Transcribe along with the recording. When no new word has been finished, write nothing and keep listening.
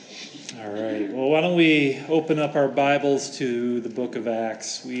All right. Well, why don't we open up our Bibles to the book of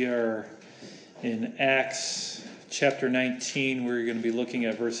Acts? We are in Acts chapter 19. We're going to be looking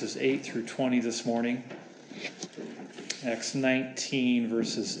at verses 8 through 20 this morning. Acts 19,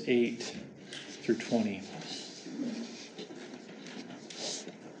 verses 8 through 20.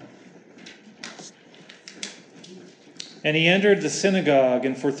 And he entered the synagogue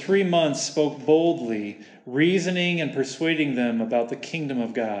and for 3 months spoke boldly, reasoning and persuading them about the kingdom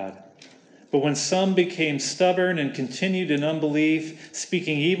of God. But when some became stubborn and continued in unbelief,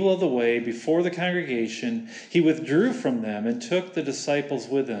 speaking evil of the way before the congregation, he withdrew from them and took the disciples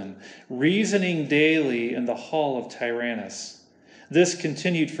with him, reasoning daily in the hall of Tyrannus. This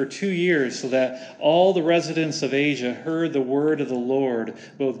continued for 2 years, so that all the residents of Asia heard the word of the Lord,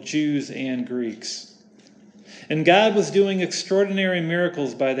 both Jews and Greeks. And God was doing extraordinary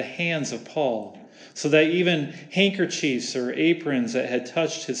miracles by the hands of Paul, so that even handkerchiefs or aprons that had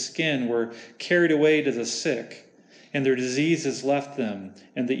touched his skin were carried away to the sick, and their diseases left them,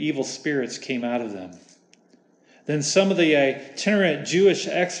 and the evil spirits came out of them. Then some of the itinerant Jewish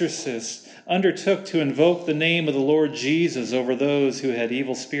exorcists undertook to invoke the name of the Lord Jesus over those who had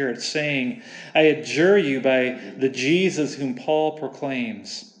evil spirits, saying, "I adjure you by the Jesus whom Paul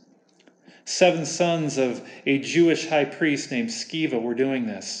proclaims." 7 sons of a Jewish high priest named Sceva were doing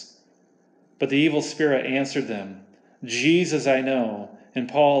this. But the evil spirit answered them, "Jesus I know, and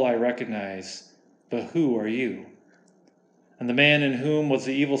Paul I recognize, but who are you?" And the man in whom was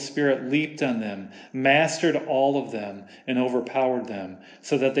the evil spirit leaped on them, mastered all of them, and overpowered them,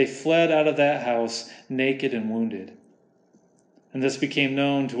 so that they fled out of that house naked and wounded. And this became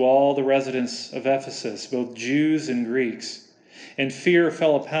known to all the residents of Ephesus, both Jews and Greeks. And fear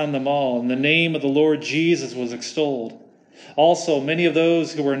fell upon them all, and the name of the Lord Jesus was extolled. Also, many of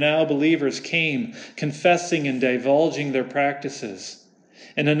those who were now believers came, confessing and divulging their practices.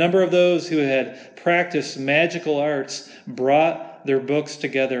 And a number of those who had practiced magical arts brought their books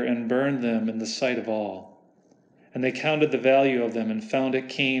together and burned them in the sight of all. And they counted the value of them and found it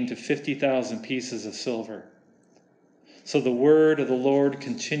came to 50,000 pieces of silver. So the word of the Lord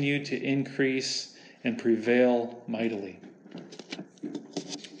continued to increase and prevail mightily.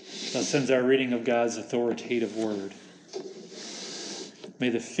 Thus ends our reading of God's authoritative word. May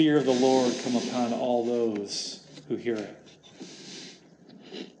the fear of the Lord come upon all those who hear it.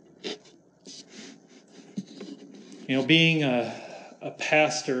 You know, being a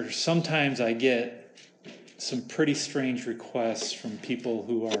pastor, sometimes I get some pretty strange requests from people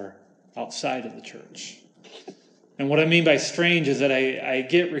who are outside of the church. And what I mean by strange is that I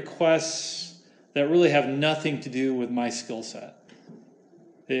get requests that really have nothing to do with my skill set.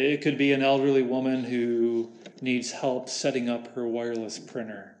 It could be an elderly woman who needs help setting up her wireless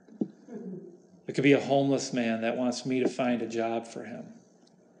printer. It could be a homeless man that wants me to find a job for him.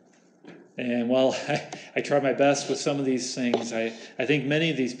 And while I try my best with some of these things, I think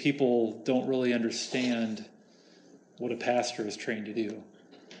many of these people don't really understand what a pastor is trained to do.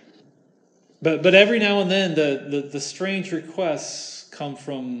 But every now and then, the strange requests come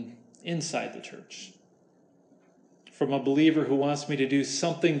from inside the church, from a believer who wants me to do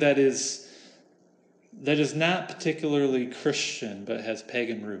something that is not particularly Christian, but has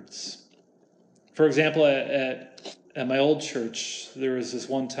pagan roots. For example, at my old church, there was this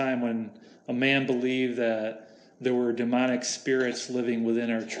one time when a man believed that there were demonic spirits living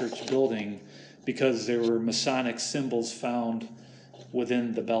within our church building because there were Masonic symbols found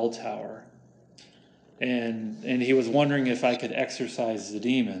within the bell tower. And he was wondering if I could exorcise the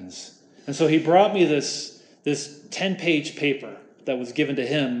demons. And so he brought me this 10-page paper that was given to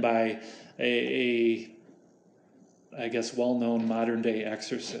him by a I guess, well-known modern-day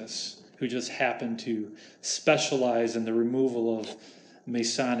exorcist who just happened to specialize in the removal of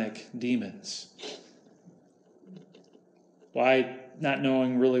Masonic demons. Well, not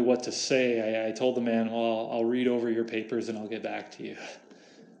knowing really what to say, I told the man, "Well, I'll read over your papers and I'll get back to you."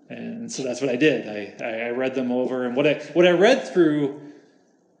 And so that's what I did. I read them over, and what I read through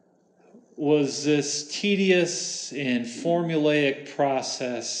was this tedious and formulaic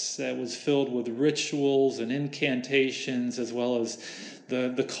process that was filled with rituals and incantations, as well as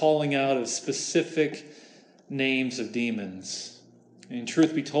the calling out of specific names of demons. And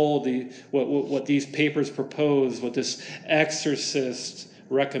truth be told, what these papers proposed, what this exorcist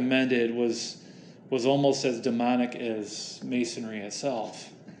recommended, was almost as demonic as Masonry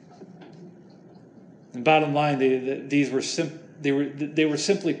itself. And bottom line, these were they were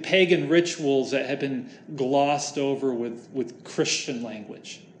simply pagan rituals that had been glossed over with Christian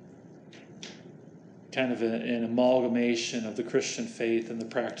language. Kind of an amalgamation of the Christian faith and the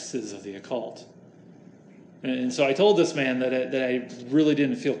practices of the occult. And so I told this man that I really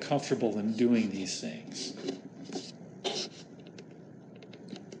didn't feel comfortable in doing these things.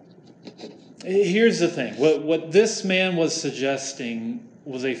 Here's the thing. What this man was suggesting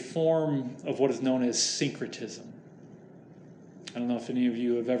was a form of what is known as syncretism. I don't know if any of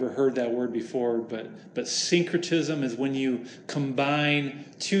you have ever heard that word before, but syncretism is when you combine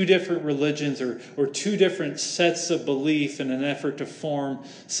two different religions or two different sets of belief in an effort to form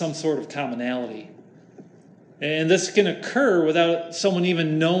some sort of commonality. And this can occur without someone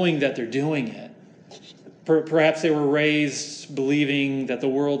even knowing that they're doing it. Perhaps they were raised believing that the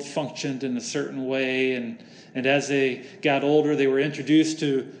world functioned in a certain way, and as they got older, they were introduced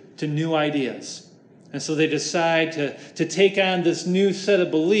to new ideas. And so they decide to take on this new set of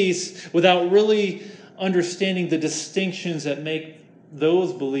beliefs without really understanding the distinctions that make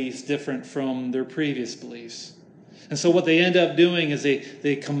those beliefs different from their previous beliefs. And so what they end up doing is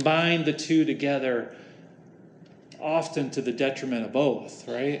they combine the two together, often to the detriment of both,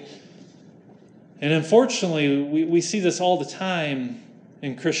 right? And unfortunately, we see this all the time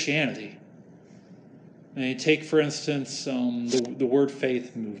in Christianity. And you take, for instance, the word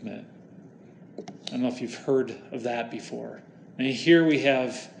faith movement. I don't know if you've heard of that before. And here we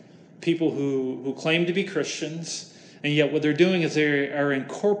have people who claim to be Christians, and yet what they're doing is they are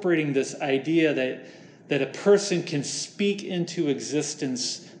incorporating this idea that a person can speak into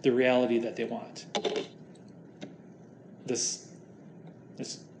existence the reality that they want. This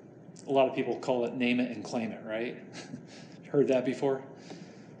a lot of people call it name it and claim it, right? Heard that before?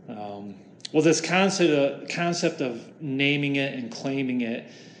 Well, this concept of naming it and claiming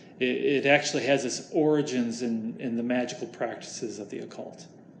it actually has its origins in the magical practices of the occult.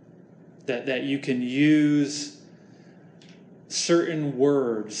 That you can use certain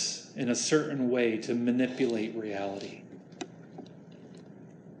words in a certain way to manipulate reality.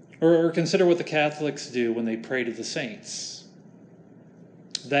 Or consider what the Catholics do when they pray to the saints.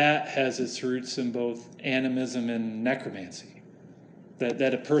 That has its roots in both animism and necromancy.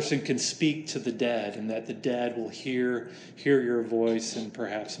 That a person can speak to the dead, and that the dead will hear your voice and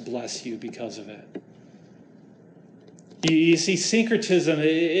perhaps bless you because of it. You see, syncretism,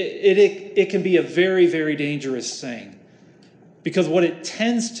 it can be a very, very dangerous thing. Because what it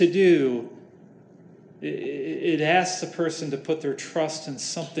tends to do, it asks the person to put their trust in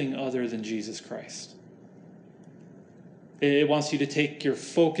something other than Jesus Christ. It wants you to take your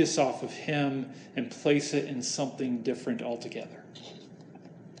focus off of him and place it in something different altogether.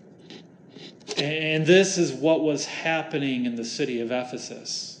 And this is what was happening in the city of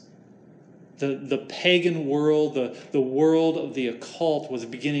Ephesus. The pagan world, the world of the occult was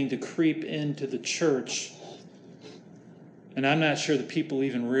beginning to creep into the church. And I'm not sure the people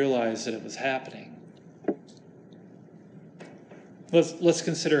even realized that it was happening. Let's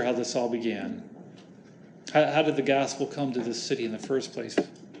consider how this all began. How did the gospel come to this city in the first place?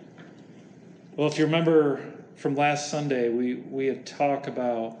 Well, if you remember from last Sunday, we had talked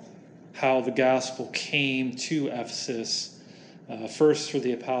about how the gospel came to Ephesus, first through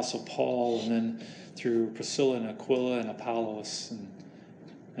the Apostle Paul, and then through Priscilla and Aquila and Apollos,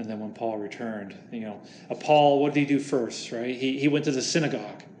 and then when Paul returned. Paul, what did he do first, right? He went to the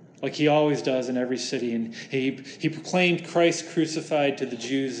synagogue, like he always does in every city, and he proclaimed Christ crucified to the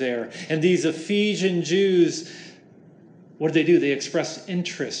Jews there. And these Ephesian Jews, what did they do? They expressed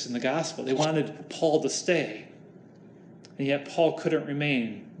interest in the gospel. They wanted Paul to stay. And yet Paul couldn't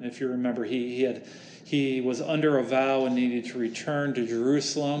remain. If you remember, he was under a vow and needed to return to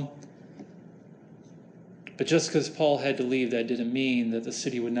Jerusalem. But just because Paul had to leave, that didn't mean that the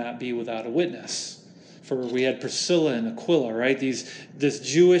city would not be without a witness. For we had Priscilla and Aquila, right? This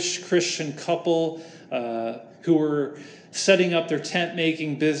Jewish Christian couple who were setting up their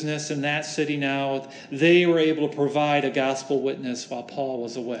tent-making business in that city now. They were able to provide a gospel witness while Paul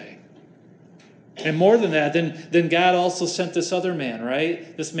was away. And more than that, then God also sent this other man,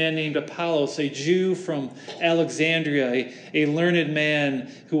 right? This man named Apollos, a Jew from Alexandria, a learned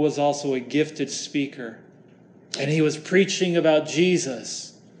man who was also a gifted speaker. And he was preaching about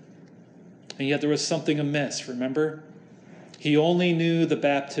Jesus. And yet there was something amiss, remember? He only knew the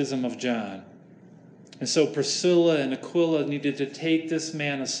baptism of John. And so Priscilla and Aquila needed to take this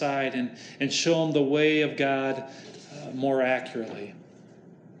man aside and show him the way of God more accurately.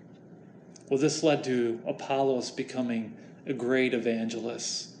 Well, this led to Apollos becoming a great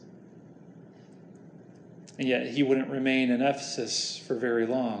evangelist. And yet he wouldn't remain in Ephesus for very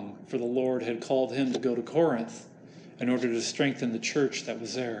long, for the Lord had called him to go to Corinth in order to strengthen the church that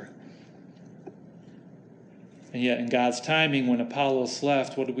was there. And yet in God's timing, when Apollos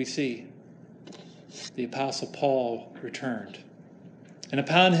left, what did we see? The Apostle Paul returned. And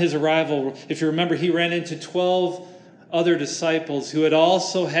upon his arrival, if you remember, he ran into 12 other disciples who had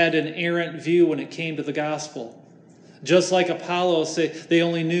also had an errant view when it came to the gospel. Just like Apollos, they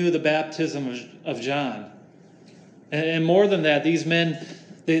only knew the baptism of John. And more than that, these men,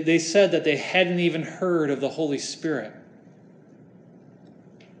 they said that they hadn't even heard of the Holy Spirit.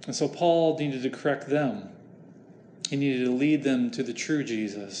 And so Paul needed to correct them. He needed to lead them to the true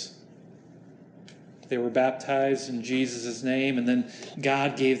Jesus. They were baptized in Jesus' name, and then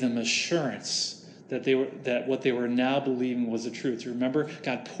God gave them assurance that what they were now believing was the truth. Remember,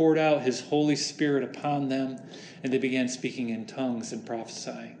 God poured out his Holy Spirit upon them, and they began speaking in tongues and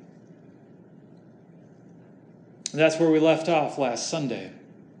prophesying. And that's where we left off last Sunday.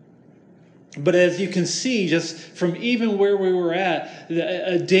 But as you can see, just from even where we were at,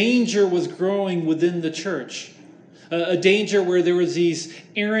 a danger was growing within the church. A danger where there was these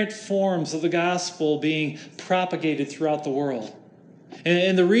errant forms of the gospel being propagated throughout the world.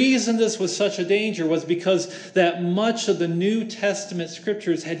 And the reason this was such a danger was because that much of the New Testament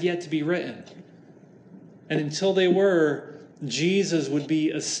scriptures had yet to be written. And until they were, Jesus would be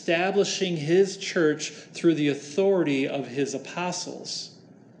establishing his church through the authority of his apostles.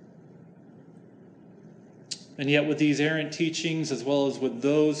 And yet with these errant teachings, as well as with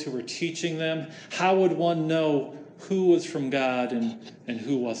those who were teaching them, how would one know who was from God and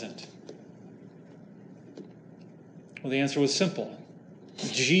who wasn't? Well, the answer was simple.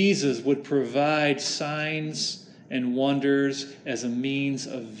 Jesus would provide signs and wonders as a means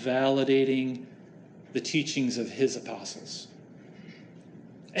of validating the teachings of his apostles.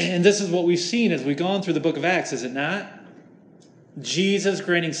 And this is what we've seen as we've gone through the book of Acts, is it not? Jesus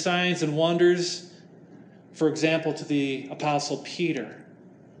granting signs and wonders, for example, to the apostle Peter,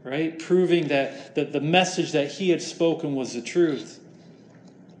 right? Proving that the message that he had spoken was the truth.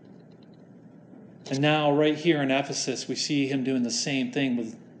 And now, right here in Ephesus, we see him doing the same thing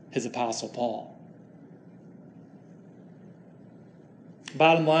with his apostle Paul.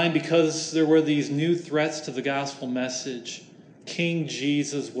 Bottom line, because there were these new threats to the gospel message, King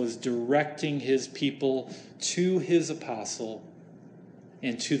Jesus was directing his people to his apostle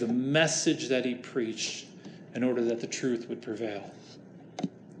and to the message that he preached in order that the truth would prevail.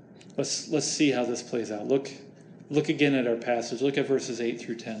 Let's see how this plays out. Look again at our passage. Look at verses 8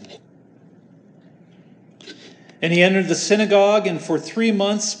 through 10. And he entered the synagogue and for 3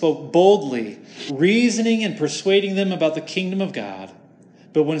 months spoke boldly, reasoning and persuading them about the kingdom of God.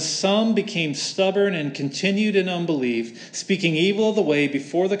 But when some became stubborn and continued in unbelief, speaking evil of the way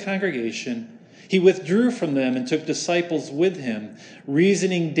before the congregation, he withdrew from them and took disciples with him,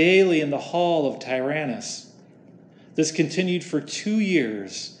 reasoning daily in the hall of Tyrannus. This continued for 2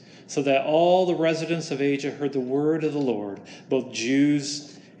 years, so that all the residents of Asia heard the word of the Lord, both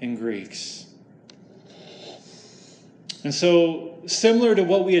Jews and Greeks. And so, similar to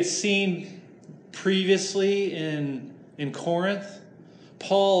what we had seen previously in Corinth,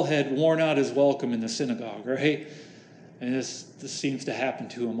 Paul had worn out his welcome in the synagogue, right? And this seems to happen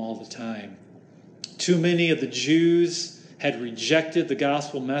to him all the time. Too many of the Jews had rejected the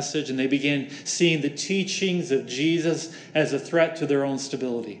gospel message, and they began seeing the teachings of Jesus as a threat to their own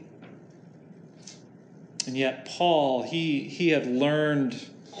stability. And yet Paul, he had learned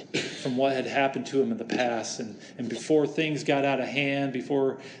from what had happened to him in the past. And before things got out of hand,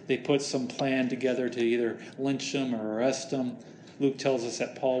 before they put some plan together to either lynch him or arrest him, Luke tells us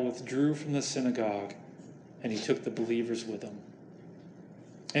that Paul withdrew from the synagogue and he took the believers with him.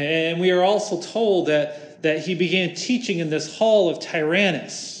 And we are also told that he began teaching in this hall of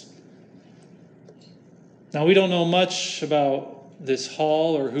Tyrannus. Now, we don't know much about this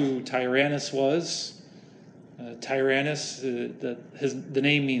hall or who Tyrannus was. Tyrannus, the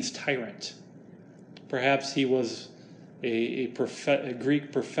name means tyrant. Perhaps he was a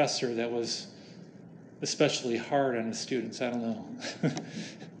Greek professor that was especially hard on his students. I don't know.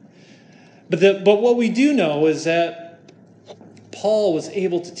 But what we do know is that Paul was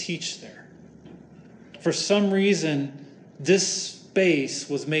able to teach there. For some reason, this space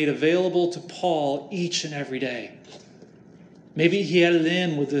was made available to Paul each and every day. Maybe he had it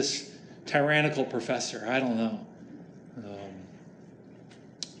in with this tyrannical professor. I don't know.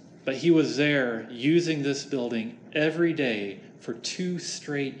 But he was there using this building every day for 2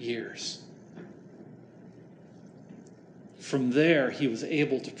 straight years. From there, he was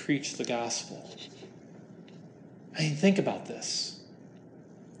able to preach the gospel. I mean, think about this.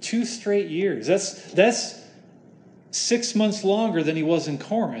 2 straight years. That's 6 months longer than he was in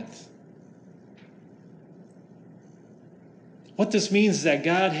Corinth. What this means is that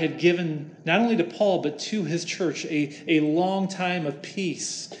God had given, not only to Paul, but to his church, a long time of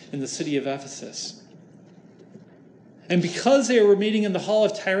peace in the city of Ephesus. And because they were meeting in the hall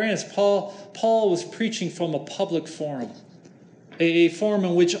of Tyrannus, Paul was preaching from a public forum, a forum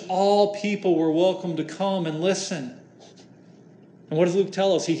in which all people were welcome to come and listen. And what does Luke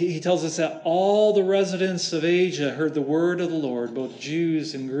tell us? He tells us that all the residents of Asia heard the word of the Lord, both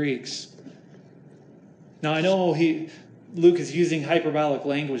Jews and Greeks. Now I know Luke is using hyperbolic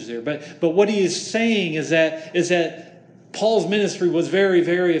language there, but what he is saying is that Paul's ministry was very,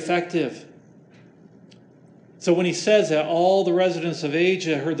 very effective. So when he says that all the residents of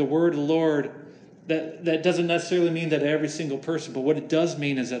Asia heard the word of the Lord, that doesn't necessarily mean that every single person, but what it does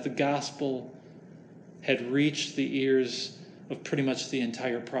mean is that the gospel had reached the ears of pretty much the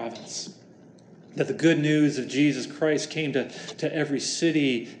entire province. That the good news of Jesus Christ came to every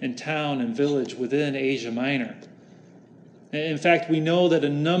city and town and village within Asia Minor. In fact, we know that a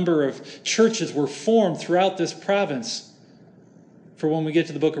number of churches were formed throughout this province. For when we get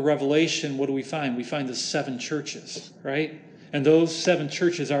to the book of Revelation, what do we find? We find the 7 churches, right? And those 7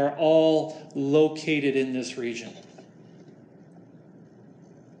 churches are all located in this region.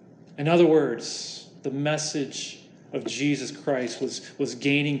 In other words, the message of Jesus Christ was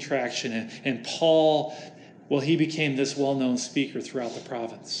gaining traction. And Paul, well, he became this well-known speaker throughout the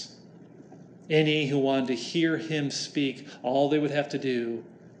province. Any who wanted to hear him speak, all they would have to do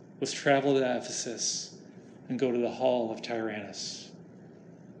was travel to Ephesus and go to the hall of Tyrannus.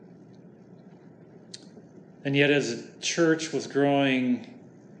 And yet as the church was growing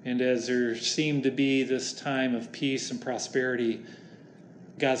and as there seemed to be this time of peace and prosperity,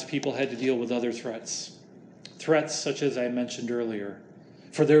 God's people had to deal with other threats. Threats such as I mentioned earlier.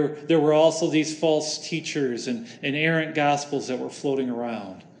 For there were also these false teachers and errant gospels that were floating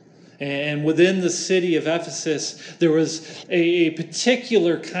around. And within the city of Ephesus, there was a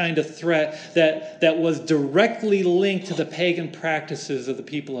particular kind of threat that was directly linked to the pagan practices of the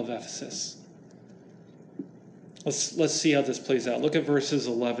people of Ephesus. Let's see how this plays out. Look at verses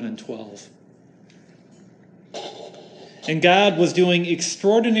 11 and 12. And God was doing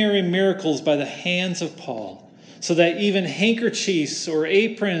extraordinary miracles by the hands of Paul, so that even handkerchiefs or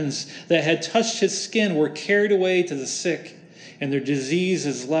aprons that had touched his skin were carried away to the sick, and their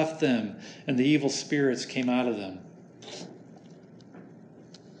diseases left them, and the evil spirits came out of them.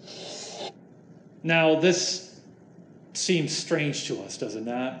 Now, this seems strange to us, does it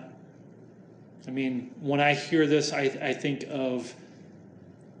not? I mean, when I hear this, I think of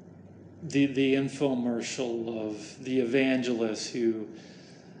the infomercial of the evangelist who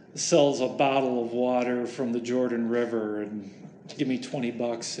sells a bottle of water from the Jordan River and give me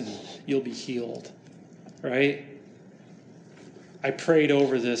 $20 and you'll be healed, right? I prayed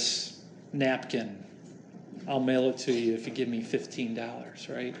over this napkin. I'll mail it to you if you give me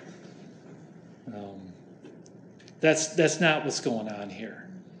 $15, right? That's not what's going on here.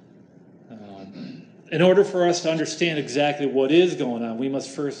 In order for us to understand exactly what is going on, we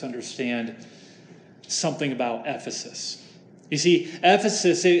must first understand something about Ephesus. You see,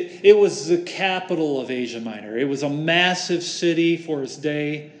 Ephesus, it was the capital of Asia Minor. It was a massive city for its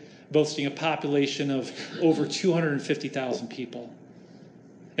day, boasting a population of over 250,000 people.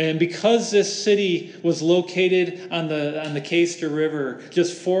 And because this city was located on the Cayster River,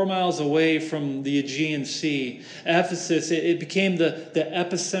 just 4 miles away from the Aegean Sea, Ephesus, it became the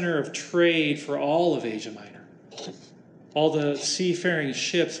epicenter of trade for all of Asia Minor. All the seafaring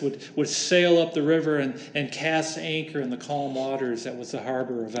ships would sail up the river and cast anchor in the calm waters that was the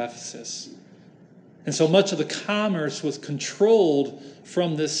harbor of Ephesus. And so much of the commerce was controlled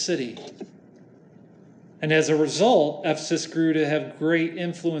from this city. And as a result, Ephesus grew to have great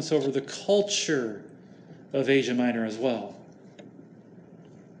influence over the culture of Asia Minor as well.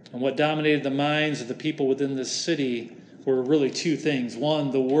 And what dominated the minds of the people within this city were really 2 things.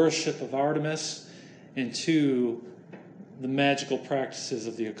 1, the worship of Artemis, and 2, the magical practices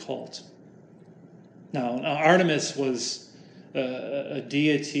of the occult. Now Artemis was a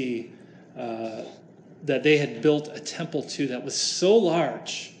deity that they had built a temple to that was so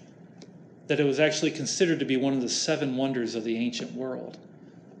large that it was actually considered to be one of the 7 wonders of the ancient world.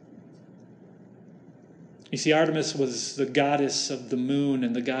 You see, Artemis was the goddess of the moon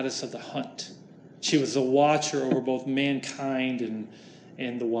and the goddess of the hunt. She was the watcher over both mankind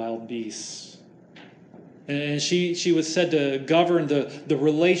and the wild beasts. And she was said to govern the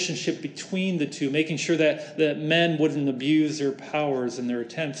relationship between the two, making sure that men wouldn't abuse their powers in their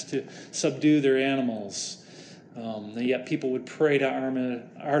attempts to subdue their animals. And yet people would pray to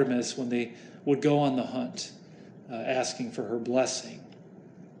Artemis when they would go on the hunt, asking for her blessing.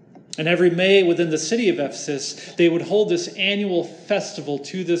 And every May within the city of Ephesus, they would hold this annual festival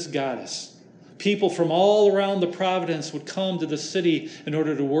to this goddess. People from all around the province would come to the city in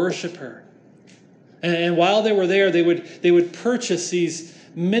order to worship her. And while they were there, they would purchase these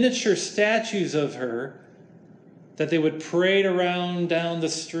miniature statues of her that they would parade around down the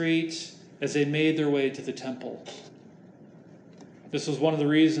street as they made their way to the temple. This was one of the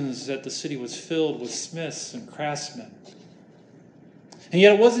reasons that the city was filled with smiths and craftsmen. And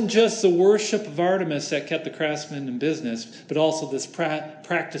yet it wasn't just the worship of Artemis that kept the craftsmen in business, but also this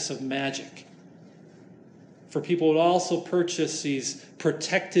practice of magic. For people would also purchase these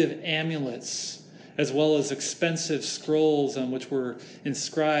protective amulets, as well as expensive scrolls on which were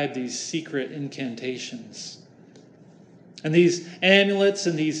inscribed these secret incantations. And these amulets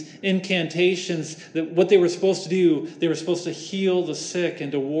and these incantations, that what they were supposed to do, they were supposed to heal the sick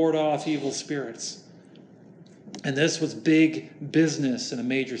and to ward off evil spirits. And this was big business in a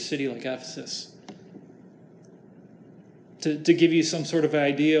major city like Ephesus. To give you some sort of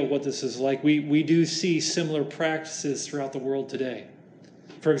idea of what this is like, we do see similar practices throughout the world today.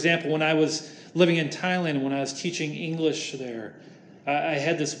 For example, when I was living in Thailand, when I was teaching English there, I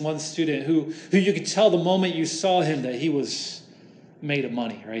had this one student who you could tell the moment you saw him that he was made of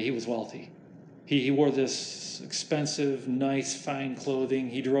money, right? He was wealthy. He wore this expensive, nice, fine clothing.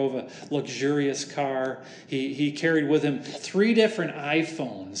 He drove a luxurious car. He carried with him 3 different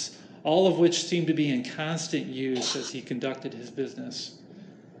iPhones, all of which seemed to be in constant use as he conducted his business.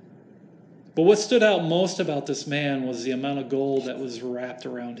 But what stood out most about this man was the amount of gold that was wrapped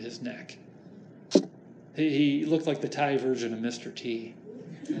around his neck. He looked like the Thai version of Mr. T.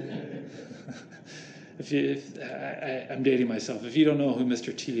 I'm dating myself. If you don't know who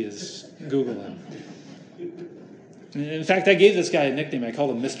Mr. T is, Google him. In fact, I gave this guy a nickname. I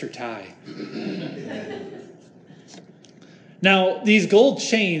called him Mr. Thai. Now, these gold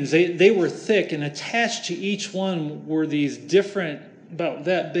chains, they were thick, and attached to each one were these different, about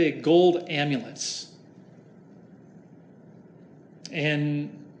that big, gold amulets.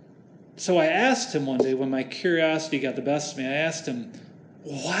 And so I asked him one day, when my curiosity got the best of me, I asked him,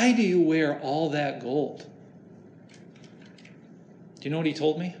 why do you wear all that gold? Do you know what he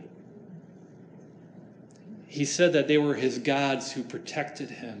told me? He said that they were his gods who protected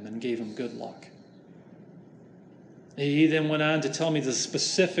him and gave him good luck. He then went on to tell me the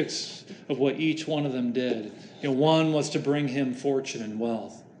specifics of what each one of them did. One was to bring him fortune and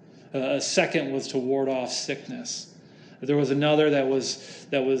wealth. A second was to ward off sickness. There was another that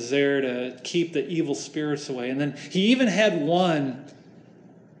was there to keep the evil spirits away. And then he even had one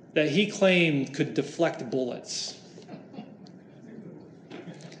that he claimed could deflect bullets.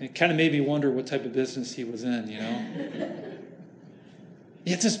 It kind of made me wonder what type of business he was in,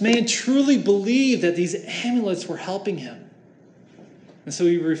 Yet this man truly believed that these amulets were helping him. And so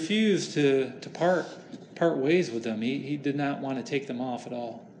he refused to part ways with them. He did not want to take them off at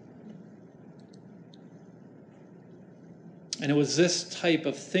all. And it was this type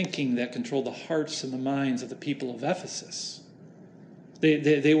of thinking that controlled the hearts and the minds of the people of Ephesus.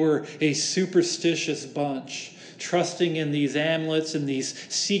 They were a superstitious bunch, trusting in these amulets and these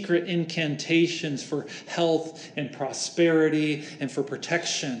secret incantations for health and prosperity and for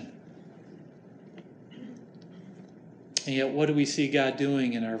protection. And yet, what do we see God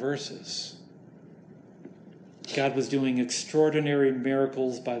doing in our verses? God was doing extraordinary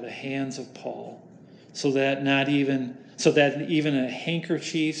miracles by the hands of Paul, so that even a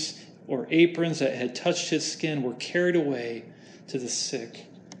handkerchiefs or aprons that had touched his skin were carried away to the sick,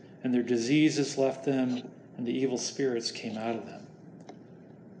 and their diseases left them, and the evil spirits came out of them.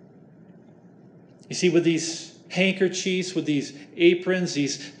 You see, with these handkerchiefs, with these aprons,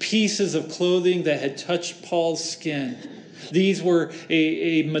 these pieces of clothing that had touched Paul's skin, these were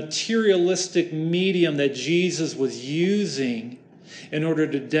a materialistic medium that Jesus was using in order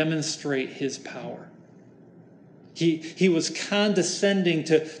to demonstrate his power. He was condescending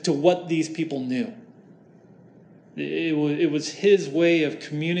to what these people knew. It was his way of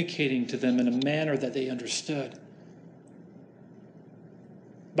communicating to them in a manner that they understood.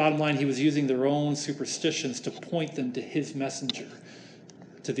 Bottom line, he was using their own superstitions to point them to his messenger,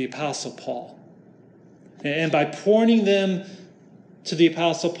 to the Apostle Paul. And by pointing them to the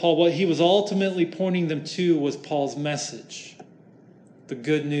Apostle Paul, what he was ultimately pointing them to was Paul's message, the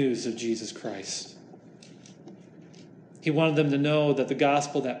good news of Jesus Christ. He wanted them to know that the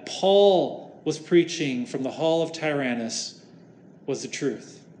gospel that Paul was preaching from the hall of Tyrannus was the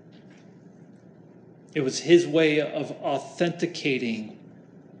truth. It was his way of authenticating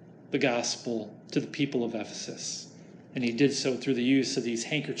the gospel to the people of Ephesus. And he did so through the use of these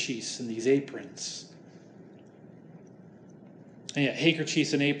handkerchiefs and these aprons. And yet,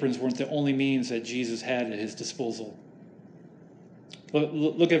 handkerchiefs and aprons weren't the only means that Jesus had at his disposal.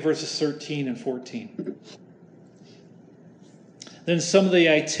 Look at verses 13 and 14. Then some of the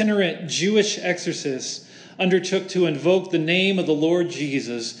itinerant Jewish exorcists undertook to invoke the name of the Lord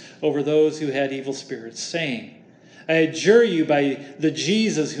Jesus over those who had evil spirits, saying, I adjure you by the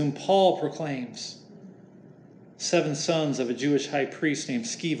Jesus whom Paul proclaims. 7 sons of a Jewish high priest named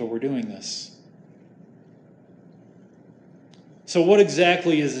Sceva were doing this. So what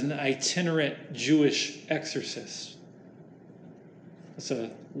exactly is an itinerant Jewish exorcist? That's a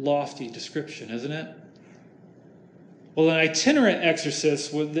lofty description, isn't it? Well, an itinerant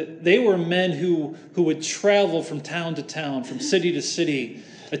exorcist, they were men who would travel from town to town, from city to city,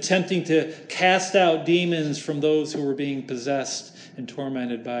 attempting to cast out demons from those who were being possessed and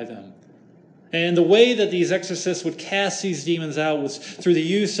tormented by them. And the way that these exorcists would cast these demons out was through the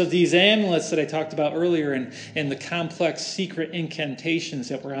use of these amulets that I talked about earlier and the complex secret incantations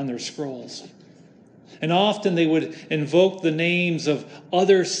that were on their scrolls. And often they would invoke the names of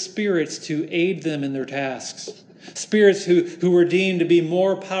other spirits to aid them in their tasks. Spirits who were deemed to be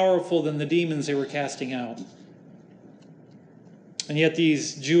more powerful than the demons they were casting out. And yet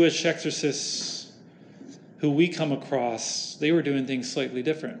these Jewish exorcists who we come across, they were doing things slightly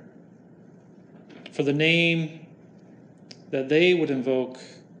different. For the name that they would invoke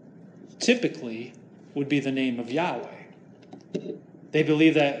typically would be the name of Yahweh. They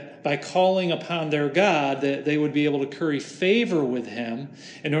believed that by calling upon their God, that they would be able to curry favor with him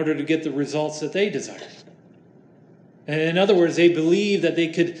in order to get the results that they desired. In other words, they believed that they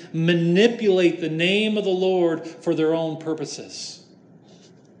could manipulate the name of the Lord for their own purposes.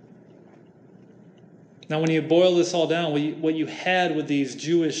 Now, when you boil this all down, what you had with these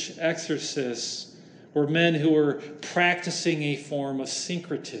Jewish exorcists were men who were practicing a form of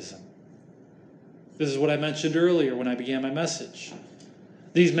syncretism. This is what I mentioned earlier when I began my message.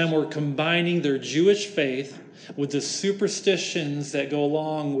 These men were combining their Jewish faith with the superstitions that go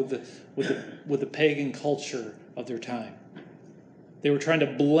along with the pagan culture of their time. They were trying to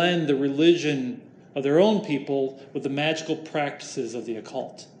blend the religion of their own people with the magical practices of the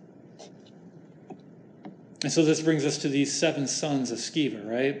occult. And so this brings us to these 7 sons of Sceva,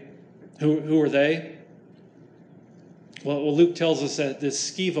 right? Who are they? Well, Luke tells us that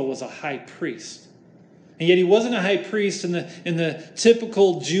this Sceva was a high priest. And yet he wasn't a high priest in the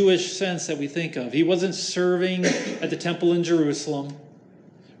typical Jewish sense that we think of. He wasn't serving at the temple in Jerusalem.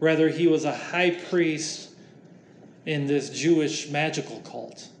 Rather, he was a high priest in this Jewish magical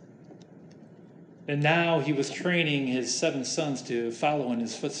cult. And now he was training his 7 sons to follow in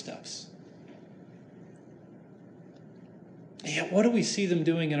his footsteps. And yet, what do we see them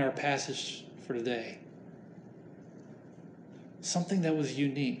doing in our passage for today? Something that was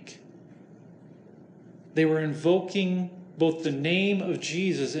unique. They were invoking both the name of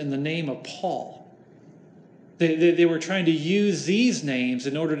Jesus and the name of Paul. They were trying to use these names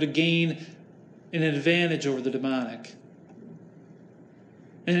in order to gain an advantage over the demonic.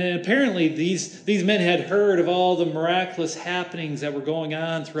 And apparently these men had heard of all the miraculous happenings that were going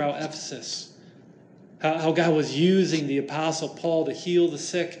on throughout Ephesus. How God was using the Apostle Paul to heal the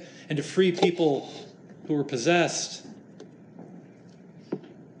sick and to free people who were possessed.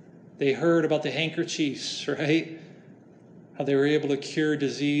 They heard about the handkerchiefs, right? How they were able to cure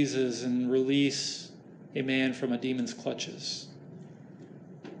diseases and release a man from a demon's clutches.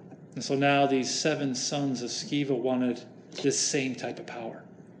 And so now these 7 sons of Sceva wanted this same type of power.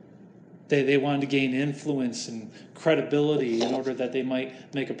 They wanted to gain influence and credibility in order that they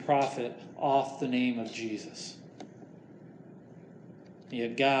might make a profit off the name of Jesus. And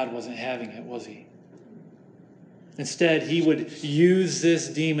yet God wasn't having it, was he? Instead, he would use this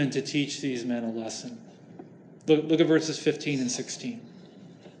demon to teach these men a lesson. Look at verses 15 and 16.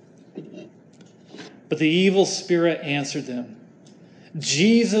 But the evil spirit answered them,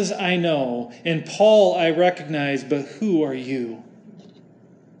 Jesus I know, and Paul I recognize, but who are you?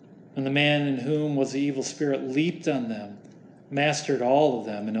 And the man in whom was the evil spirit leaped on them, mastered all of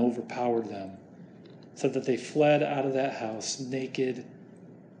them, and overpowered them, so that they fled out of that house naked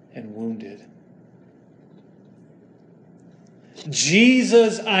and wounded.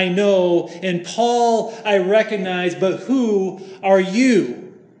 Jesus I know, and Paul I recognize, but who are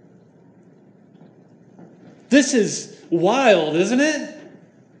you? This is wild, isn't it?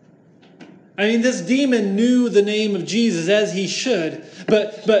 I mean, this demon knew the name of Jesus as he should,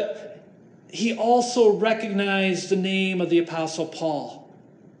 but he also recognized the name of the Apostle Paul,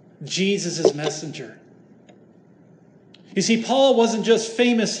 Jesus' messenger. You see, Paul wasn't just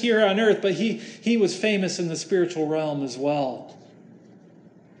famous here on earth, but he was famous in the spiritual realm as well.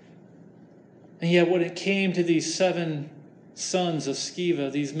 And yet when it came to these 7 sons of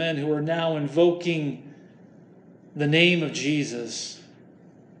Sceva, these men who were now invoking the name of Jesus,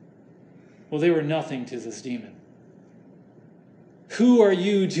 well, they were nothing to this demon. who are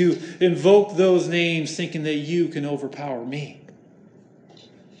you to invoke those names thinking that you can overpower me?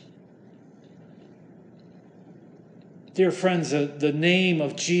 Dear friends, the name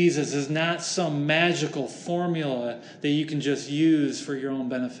of Jesus is not some magical formula that you can just use for your own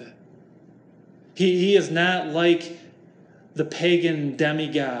benefit. He is not like the pagan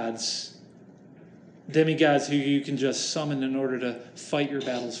demigods who you can just summon in order to fight your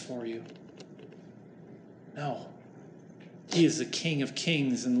battles for you. No. He is the King of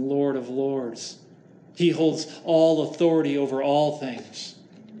kings and Lord of lords. He holds all authority over all things.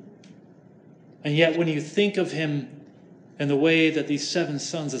 And yet when you think of him in the way that these 7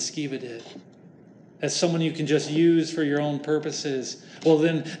 sons of Sceva did, as someone you can just use for your own purposes, well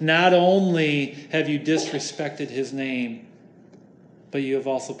then not only have you disrespected his name, but you have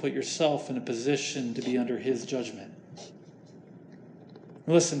also put yourself in a position to be under his judgment.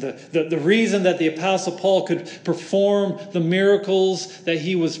 Listen, the reason that the Apostle Paul could perform the miracles that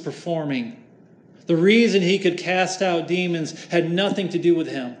he was performing, the reason he could cast out demons had nothing to do with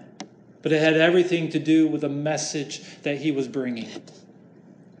him, but it had everything to do with the message that he was bringing.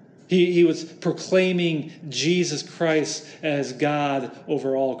 He was proclaiming Jesus Christ as God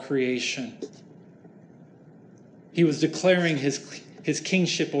over all creation. He was declaring his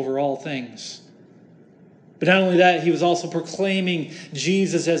kingship over all things. But not only that, he was also proclaiming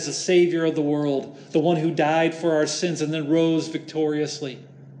Jesus as the Savior of the world, the one who died for our sins and then rose victoriously,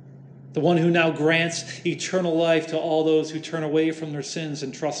 the one who now grants eternal life to all those who turn away from their sins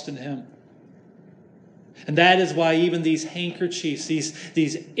and trust in him. And that is why even these handkerchiefs,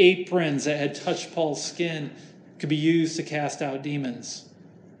 these aprons that had touched Paul's skin, could be used to cast out demons.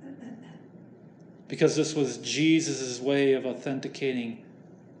 Because this was Jesus' way of authenticating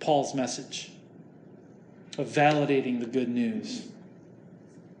Paul's message, of validating the good news.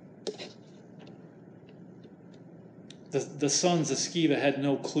 The sons of Sceva had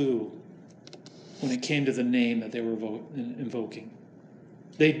no clue when it came to the name that they were invoking.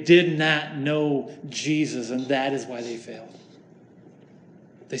 They did not know Jesus, and that is why they failed.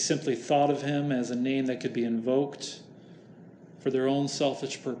 They simply thought of him as a name that could be invoked for their own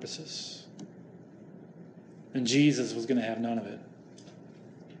selfish purposes. And Jesus was going to have none of it.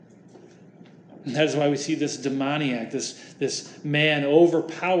 And that is why we see this demoniac, this man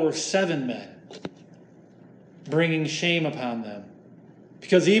overpower 7 men, bringing shame upon them.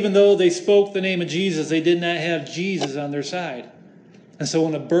 Because even though they spoke the name of Jesus, they did not have Jesus on their side. And so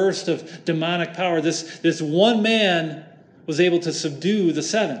in a burst of demonic power, this one man was able to subdue the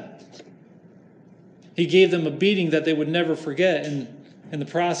 7. He gave them a beating that they would never forget, and in the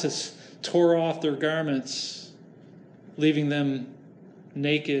process tore off their garments, leaving them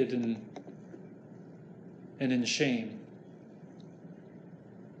naked and in shame.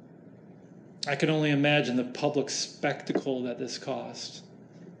 I can only imagine the public spectacle that this caused.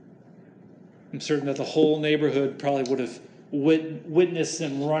 I'm certain that the whole neighborhood probably would have witnessed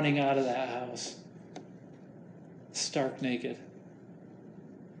them running out of that house, stark naked.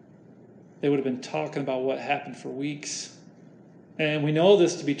 They would have been talking about what happened for weeks. And we know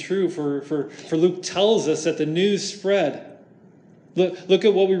this to be true, for Luke tells us that the news spread. Look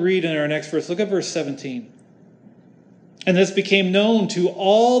at what we read in our next verse. Look at verse 17. And this became known to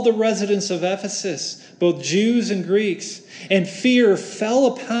all the residents of Ephesus, both Jews and Greeks, and fear fell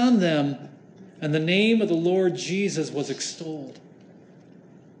upon them, and the name of the Lord Jesus was extolled.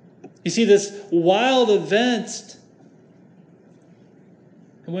 You see, this wild event,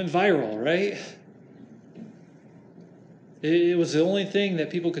 it went viral, right? It was the only thing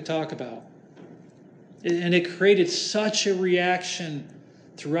that people could talk about. And it created such a reaction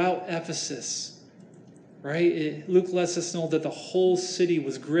throughout Ephesus, right? Luke lets us know that the whole city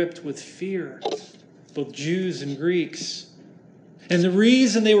was gripped with fear, both Jews and Greeks. And the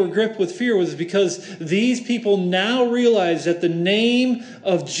reason they were gripped with fear was because these people now realized that the name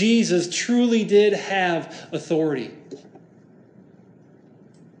of Jesus truly did have authority.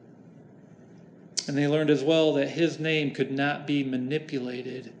 And they learned as well that his name could not be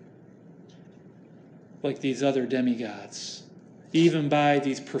manipulated like these other demigods, even by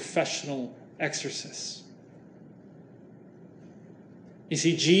these professional exorcists. You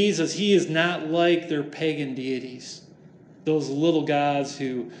see, Jesus, he is not like their pagan deities, those little gods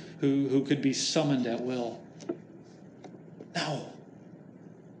who could be summoned at will. No.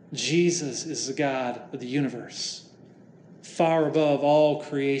 Jesus is the God of the universe, far above all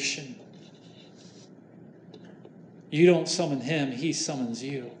creation. You don't summon him, he summons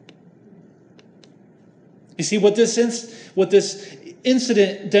you. You see, what this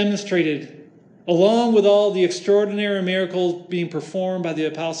incident demonstrated, along with all the extraordinary miracles being performed by the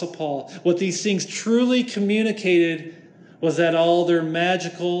Apostle Paul, what these things truly communicated was that all their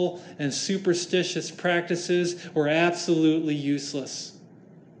magical and superstitious practices were absolutely useless,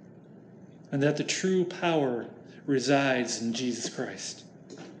 and that the true power resides in Jesus Christ,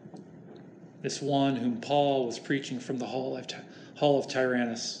 this one whom Paul was preaching from the hall of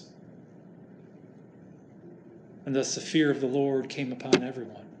Tyrannus. And thus the fear of the Lord came upon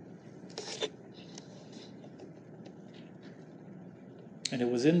everyone. And it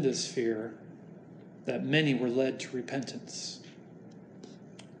was in this fear that many were led to repentance.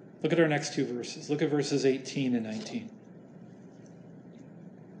 Look at our next two verses. Look at verses 18 and 19.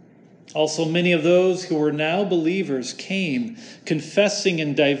 Also, many of those who were now believers came, confessing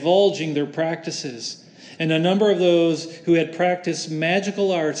and divulging their practices. And a number of those who had practiced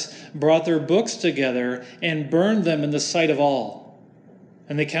magical arts brought their books together and burned them in the sight of all.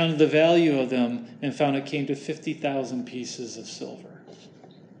 And they counted the value of them and found it came to 50,000 pieces of silver.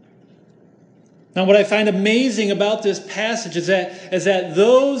 Now, what I find amazing about this passage is that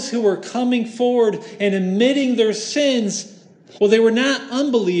those who were coming forward and admitting their sins, well, they were not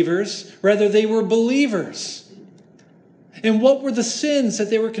unbelievers, rather they were believers. And what were the sins that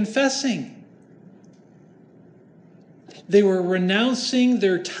they were confessing? They were renouncing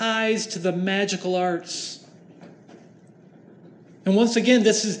their ties to the magical arts. And once again,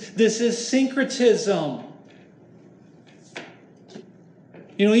 this is syncretism.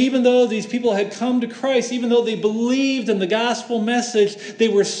 You know, even though these people had come to Christ, even though they believed in the gospel message, they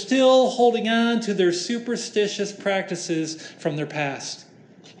were still holding on to their superstitious practices from their past.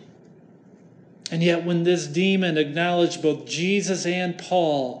 And yet when this demon acknowledged both Jesus and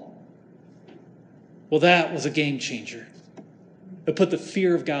Paul, well, that was a game changer. It put the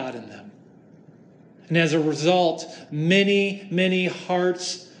fear of God in them. And as a result, many, many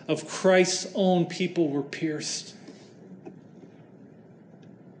hearts of Christ's own people were pierced.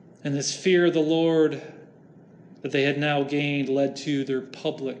 And this fear of the Lord that they had now gained led to their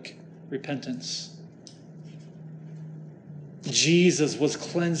public repentance. Jesus was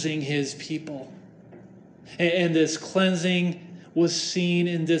cleansing his people. And this cleansing was seen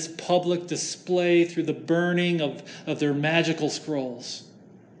in this public display through the burning of their magical scrolls.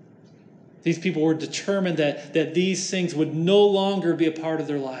 These people were determined that these things would no longer be a part of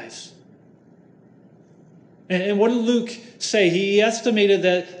their lives. And what did Luke say? He estimated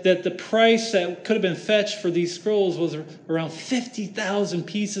that the price that could have been fetched for these scrolls was around 50,000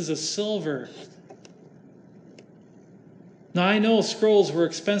 pieces of silver. Now, I know scrolls were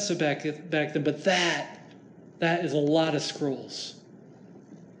expensive back then, but that is a lot of scrolls.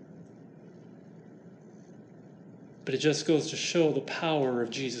 But it just goes to show the power of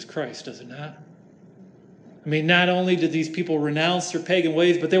Jesus Christ, does it not? I mean, not only did these people renounce their pagan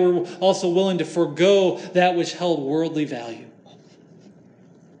ways, but they were also willing to forego that which held worldly value.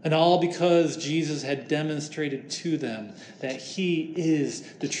 And all because Jesus had demonstrated to them that he is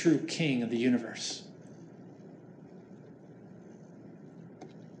the true King of the universe.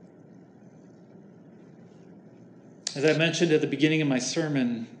 As I mentioned at the beginning of my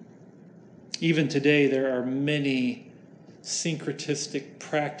sermon, even today there are many syncretistic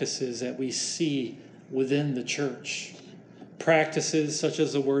practices that we see within the church. Practices such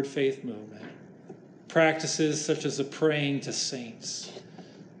as the Word Faith movement. Practices such as the praying to saints.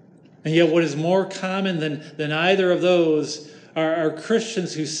 And yet what is more common than either of those are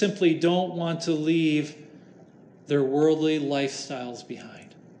Christians who simply don't want to leave their worldly lifestyles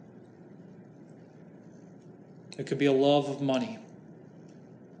behind. It could be a love of money.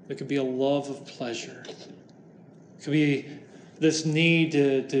 It could be a love of pleasure. It could be this need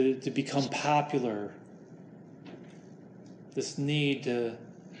to become popular. This need to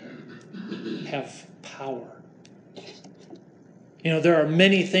have power. You know, there are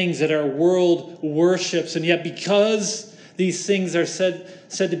many things that our world worships, and yet because these things are said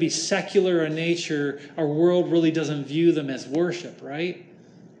to be secular in nature, our world really doesn't view them as worship, right?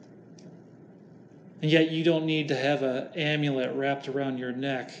 And yet you don't need to have an amulet wrapped around your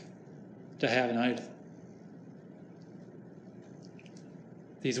neck to have an idol.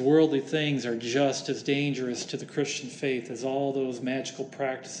 These worldly things are just as dangerous to the Christian faith as all those magical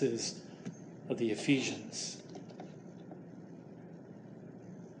practices of the Ephesians.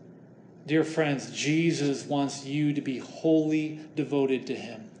 Dear friends, Jesus wants you to be wholly devoted to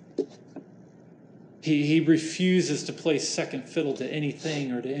him. He refuses to play second fiddle to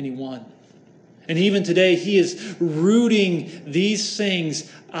anything or to anyone. And even today, he is rooting these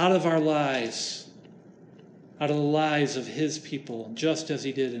things out of our lives, out of the lives of his people, just as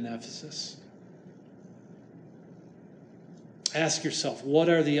he did in Ephesus. Ask yourself, what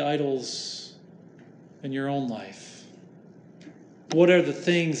are the idols in your own life? What are the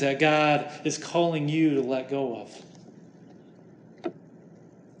things that God is calling you to let go of?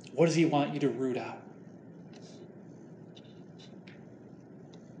 What does he want you to root out?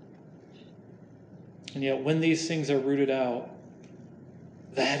 And yet when these things are rooted out,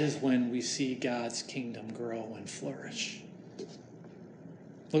 that is when we see God's kingdom grow and flourish.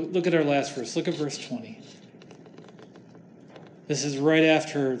 Look at our last verse. Look at verse 20. This is right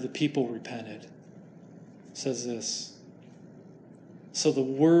after the people repented. It says this. So the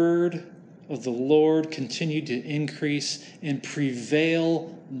word of the Lord continued to increase and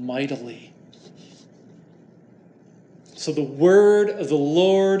prevail mightily. So the word of the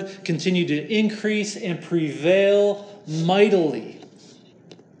Lord continued to increase and prevail mightily.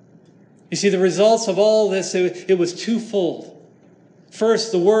 You see, the results of all this, it was twofold.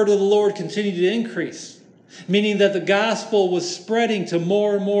 First, the word of the Lord continued to increase, meaning that the gospel was spreading to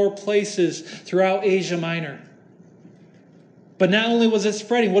more and more places throughout Asia Minor. But not only was it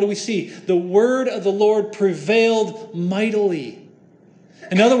spreading, what do we see? The word of the Lord prevailed mightily.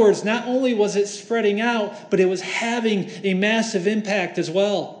 In other words, not only was it spreading out, but it was having a massive impact as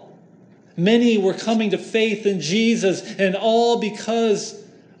well. Many were coming to faith in Jesus, and all because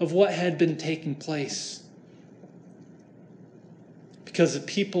of what had been taking place. Because the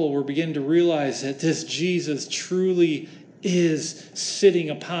people were beginning to realize that this Jesus truly is sitting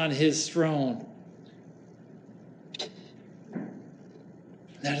upon his throne.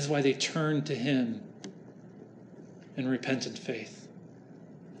 That is why they turned to him in repentant faith.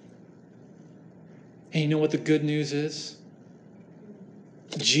 And you know what the good news is?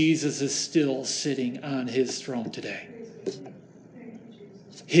 Jesus is still sitting on his throne today.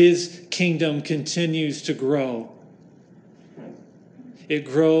 His kingdom continues to grow. It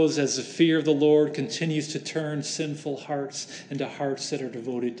grows as the fear of the Lord continues to turn sinful hearts into hearts that are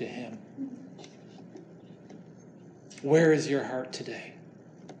devoted to him. Where is your heart today?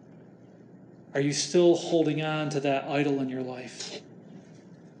 Are you still holding on to that idol in your life?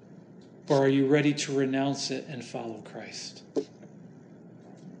 Or are you ready to renounce it and follow Christ?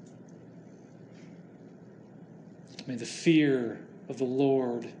 May the fear of the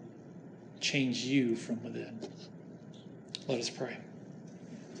Lord change you from within. Let us pray.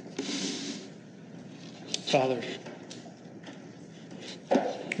 Father,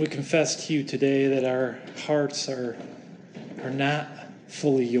 we confess to you today that our hearts are not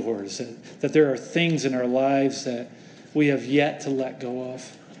fully yours, that there are things in our lives that we have yet to let go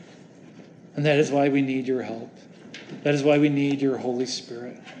of. And that is why we need your help. That is why we need your Holy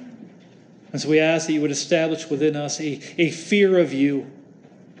Spirit. And so we ask that you would establish within us a fear of you.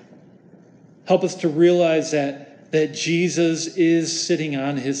 Help us to realize that Jesus is sitting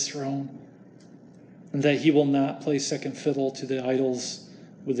on his throne, and that he will not play second fiddle to the idols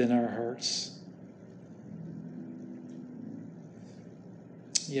within our hearts.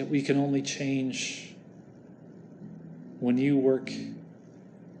 Yet we can only change when you work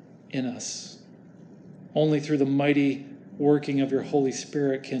in us. Only through the mighty working of your Holy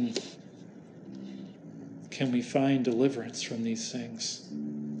Spirit can we find deliverance from these things.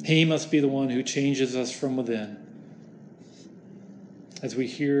 He must be the one who changes us from within. As we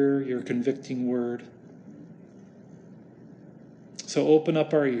hear your convicting word. So open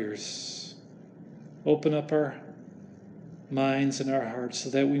up our ears. Open up our minds and our hearts so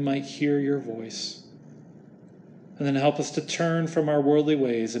that we might hear your voice. And then help us to turn from our worldly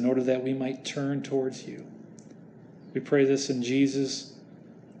ways in order that we might turn towards you. We pray this in Jesus'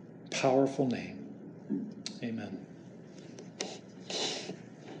 powerful name. Amen.